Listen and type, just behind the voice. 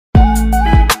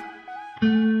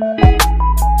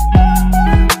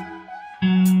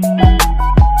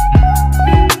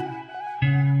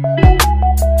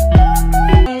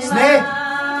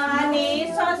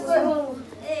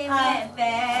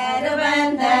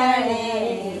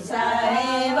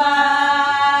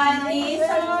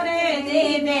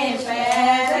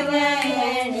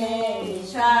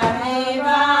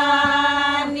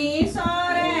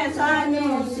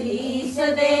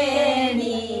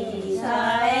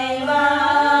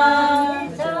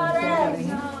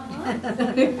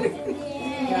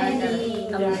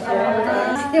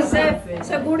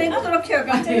से गुड़े को तो रखियो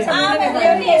का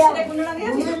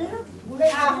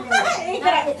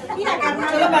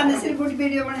चलो बांधे सिर गुड़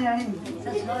वीडियो बना जाने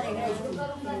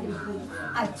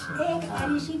अच्छा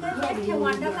ऋषि का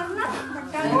वांडा करना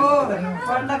ओ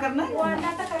वांडा करना तो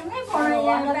करना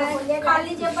है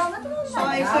खाली जब मत 100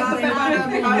 रुपए वाला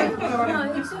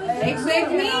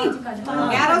 101 नहीं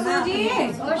 1100 जी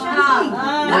हां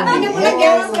मैंने बोला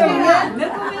 1100 मेरे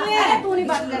को मिले तू नहीं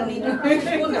बात करनी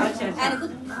अच्छा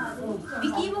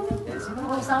विकी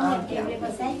वो सामने कैमरे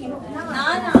पर से ना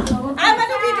आ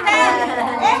मनु भी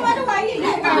ए मनु भाई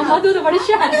मधु तो बड़ी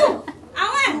शान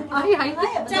आई आई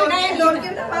चल गए दौड़ के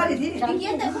मारी थी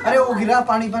अरे वो गिरा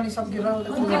पानी पानी सब गिरा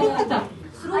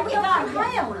शुरू के बाद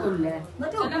खाया ले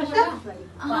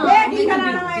ये की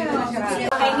बनाना है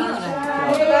नहीं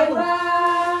हो रहा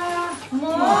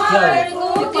मोर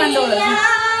गुटिया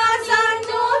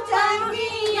संजो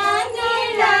चंगिया ने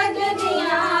लग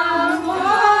दिया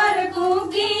मोर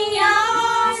गुटिया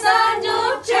संजो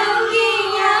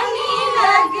चंगिया ने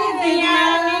लग दिया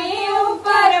नी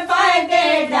ऊपर पगे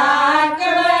डाक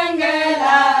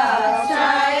बंगला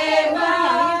साहेबा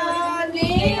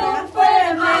नी ऊपर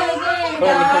पगे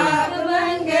डाक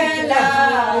बंगला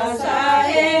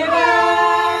साहेबा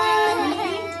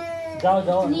जाओ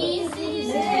जाओ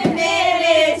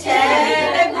मेरे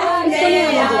चैन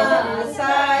गुंदिया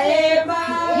साहेबा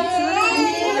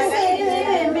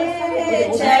मेरे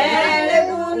चैन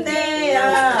गुंदिया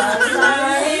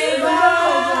साहेबा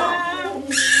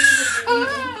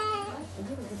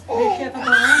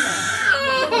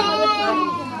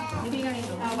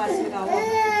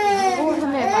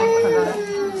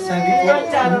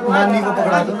नानी को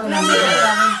पकड़ा दो ना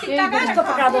इसको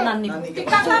पकड़ा दो नानी को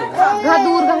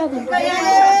दूर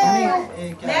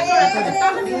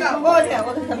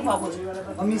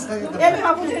मम्मी इसका क्या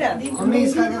करना मम्मी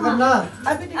इसका क्या करना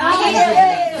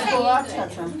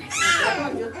अच्छा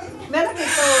मेरा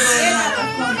किसको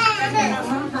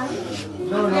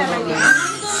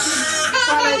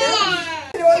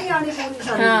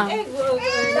हाँ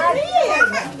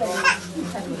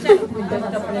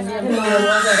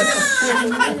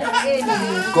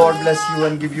God bless you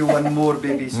and give you one more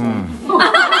baby soon.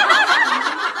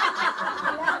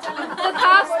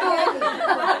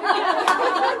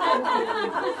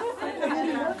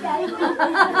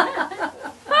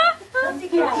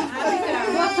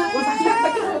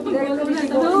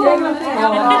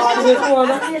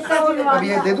 अब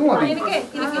ये दे दूं अभी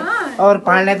और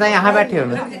पाल लेता है यहाँ बैठे हो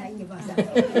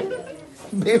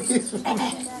बेबी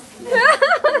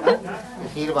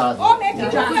खीर वाला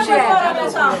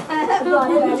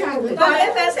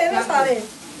पैसे में सारे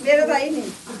मेरे भाई नहीं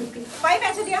भाई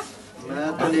पैसे दिया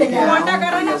वांडा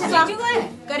करना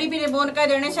गरीबी ने बोन का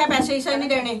देने से पैसे ही नहीं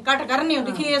देने कट करनी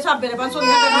होती खीर सब मेरे 500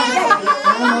 दिया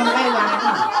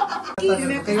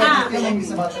मम्मी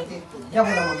से बात करके क्या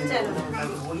बोला मम्मी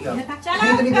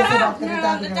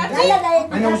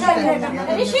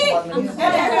ऋषि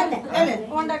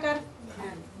वांडा कर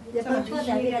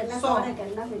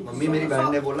मम्मी मेरी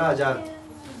बहन ने बोला 1000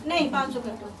 नहीं 500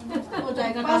 कर हो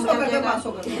जाएगा 500 कर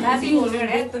 500 कर ऐसे ही बोल रहे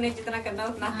हैं तूने जितना करना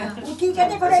उतना कर ठीक है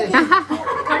खड़े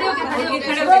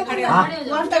हो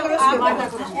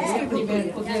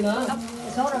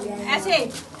ऐसे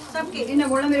सबके इन्हें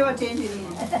बोला मेरे पास चेंज नहीं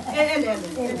है ले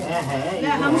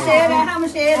हम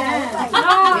शेर हैं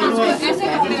ऐसे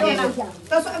कपड़े देना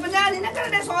तो 50 नहीं ना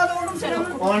करने 100 दो से हम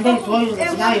ऑनलाइन 100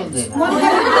 नहीं होते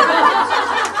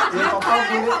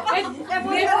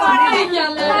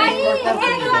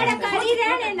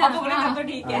तो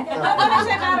ठीक है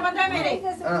ऐसे कार बंदा मेरे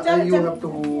चल you have to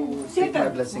seek my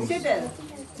blessings.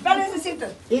 पहले से सिट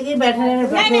ये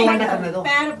बैठने वांडा करने दो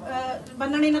पैर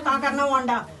बंधनी ना ता करना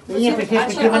वांडा ये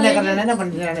पीछे बंदा कर लेना ना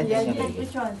बंदे रहने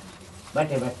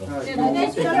बैठे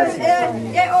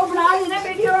ये ओ बना ली ना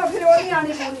वीडियो फिर वो नहीं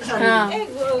आनी पूरी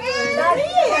सारी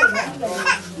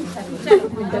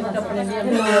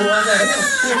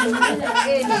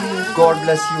God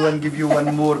bless you and give you one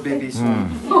more baby soon.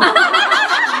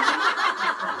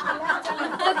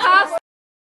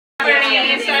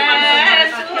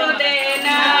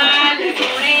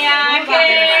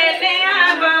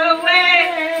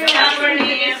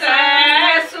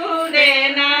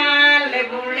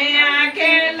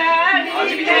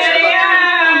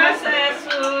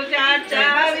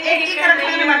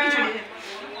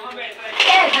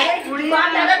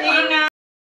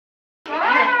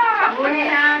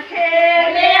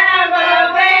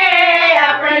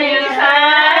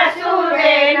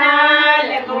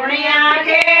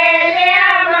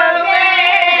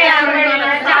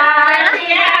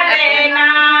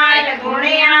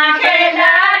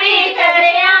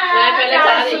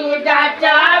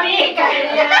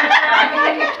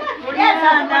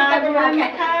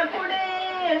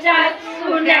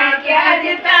 क्या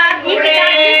दिता कुड़े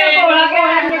कोला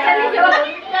कोला चली जो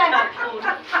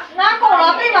ना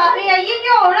कोला पे बाकी आई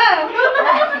क्यों होना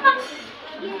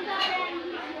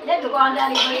ये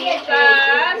दुकानदारी बड़ी है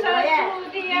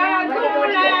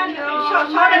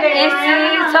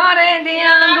सारे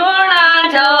दिया गुणा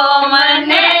जो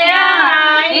मने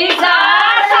ईसा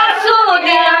ससु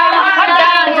दिया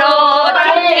हटा जो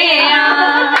चलिया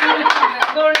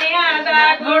गुणिया दा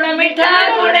गुण मिठा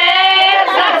कुड़े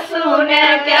ससु ने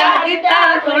क्या दिता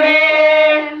कुड़े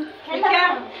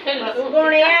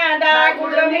गुणिया दा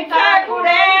गुण मिठा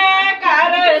कुड़े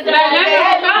कर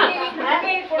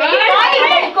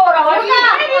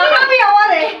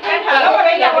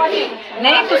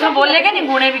नहीं तुम बोलेगा नहीं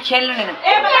गुणे भी खेलने ना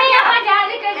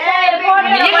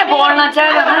ये बोलना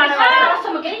चाहिए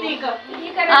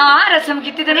हाँ रस्म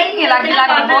की तो नहीं है लागी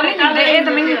लागी बोली नहीं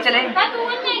तो मैं चले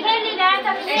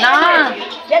ना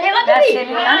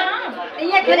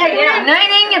नहीं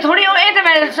नहीं थोड़ी ये तो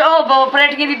मैं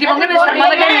प्लेट की दीदी मंगे मैं शर्मा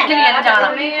लगे के लिए ना जाना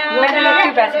मैंने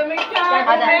लगती पैसे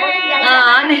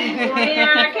हाँ नहीं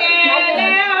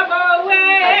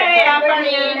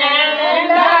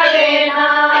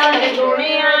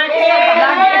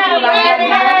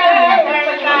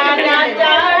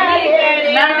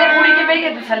कुड़ी के बैठे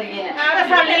तो सलिए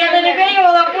ने गई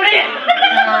होगा कुड़ी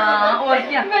हाँ और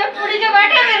क्या मैं कुड़ी के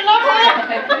बैठे मेरे लोग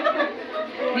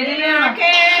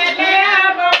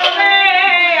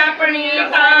अपनी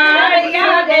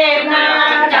साड़ियां देना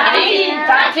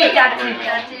चाची चाची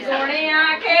सोनिया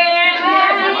के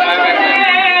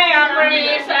अपनी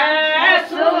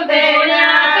ससु देना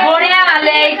घोड़िया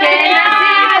लेके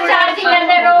शादी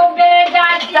करने रोगे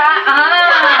चाचा हाँ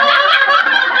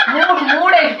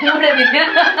मूड़े मूड़े भी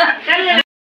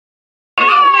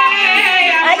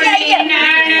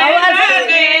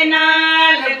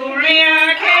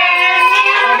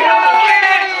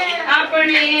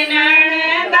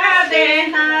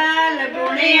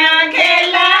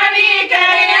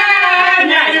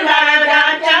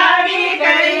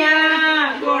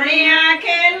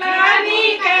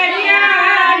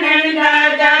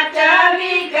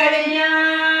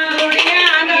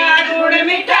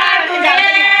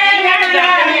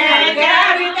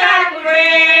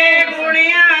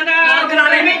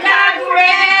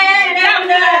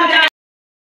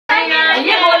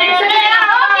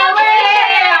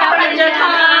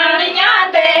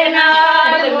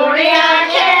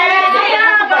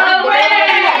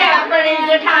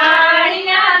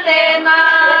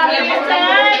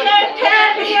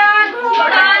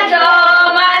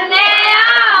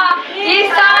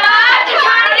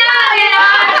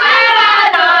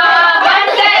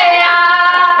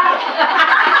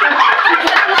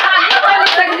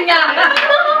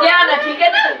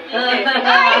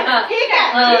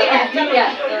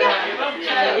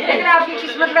लेकिन आपकी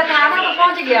किस्मत में था ना तो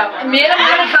पहुंच गया मेरा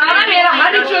मन था ना मेरा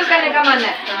हर रिचुअल करने का मन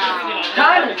है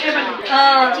हर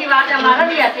अच्छी बात है हमारा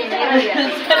भी ऐसे ही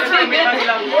मेरा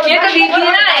भी ये तो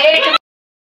दीदी ना एक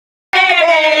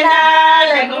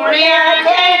अपने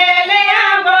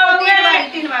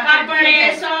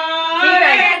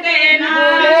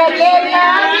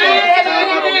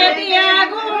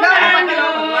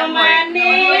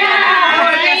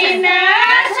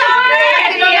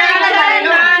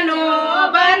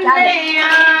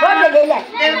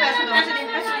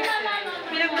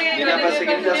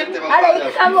अरे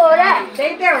सब हो रहा है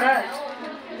देते हो ना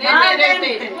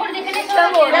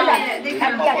सब हो रहा है दिखा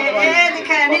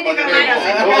नहीं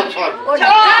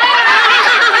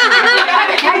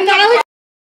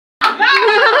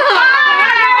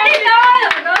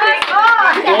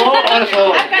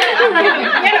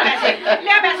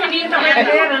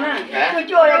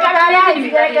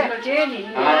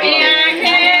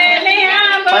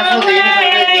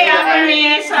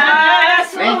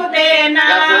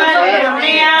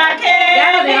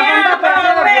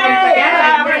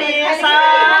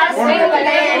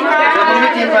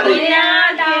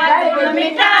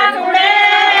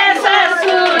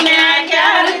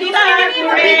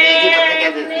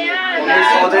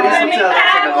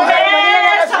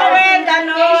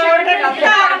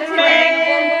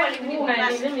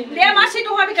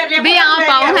बे आप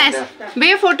आओ ना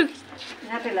बे फोटो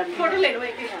ले लो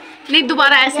नहीं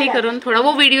दोबारा ऐसे ही करो थोड़ा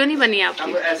वो वीडियो नहीं बनी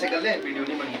आपकी ऐसे कर ले वीडियो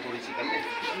नहीं बनी थोड़ी सी कर ले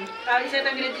काली से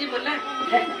अंग्रेजी बोलना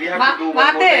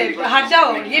बातें हट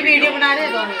जाओ ये वीडियो बना रहे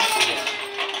हैं दोनों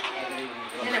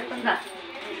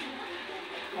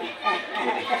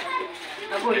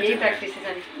अब यही प्रैक्टिस है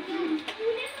सारी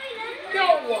क्या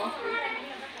हुआ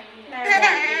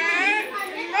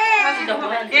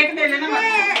एक ले लेना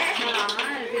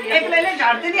एक ले ले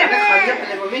झाड़ते नहीं आगे खा लिया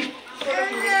पहले मम्मी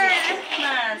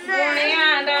सोनिया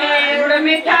दा गुड़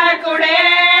मिठा कुड़े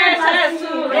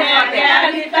ससुर क्या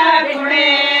दिता कुड़े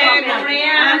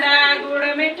सोनिया दा गुड़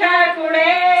मिठा कुड़े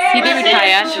सीधे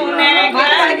बिठाया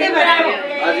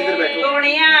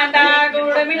सोनिया दा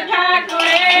गुड़ मिठा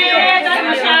कुड़े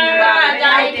दर्शना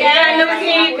जाय के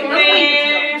लुकी कुड़े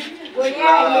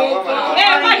ए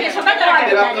भाई सदा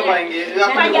जरा आप कब आएंगे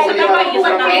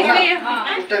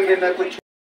कुछ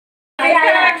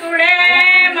कुड़े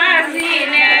मासी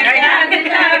ने क्या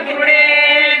दिता कुड़े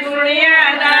गुड़िया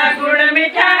दा गुड़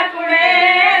मिठा कुड़े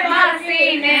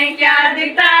मासी ने क्या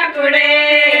दिता कुड़े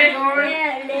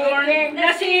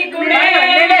नसी कुड़े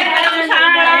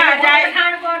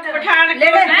पठानकोट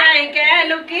जाए के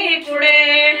लुकी कुड़े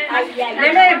भाई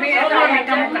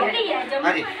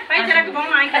जरा कब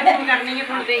आई करनी है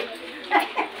पुण दे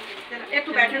एक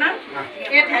तू बैठना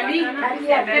ये थैली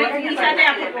साथे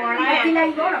आप पाना है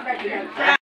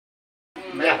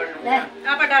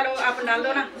आप डाल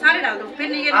दो ना सारे डाल दो फिर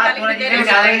नहीं ये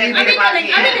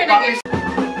निकालेंगे अभी दे देंगे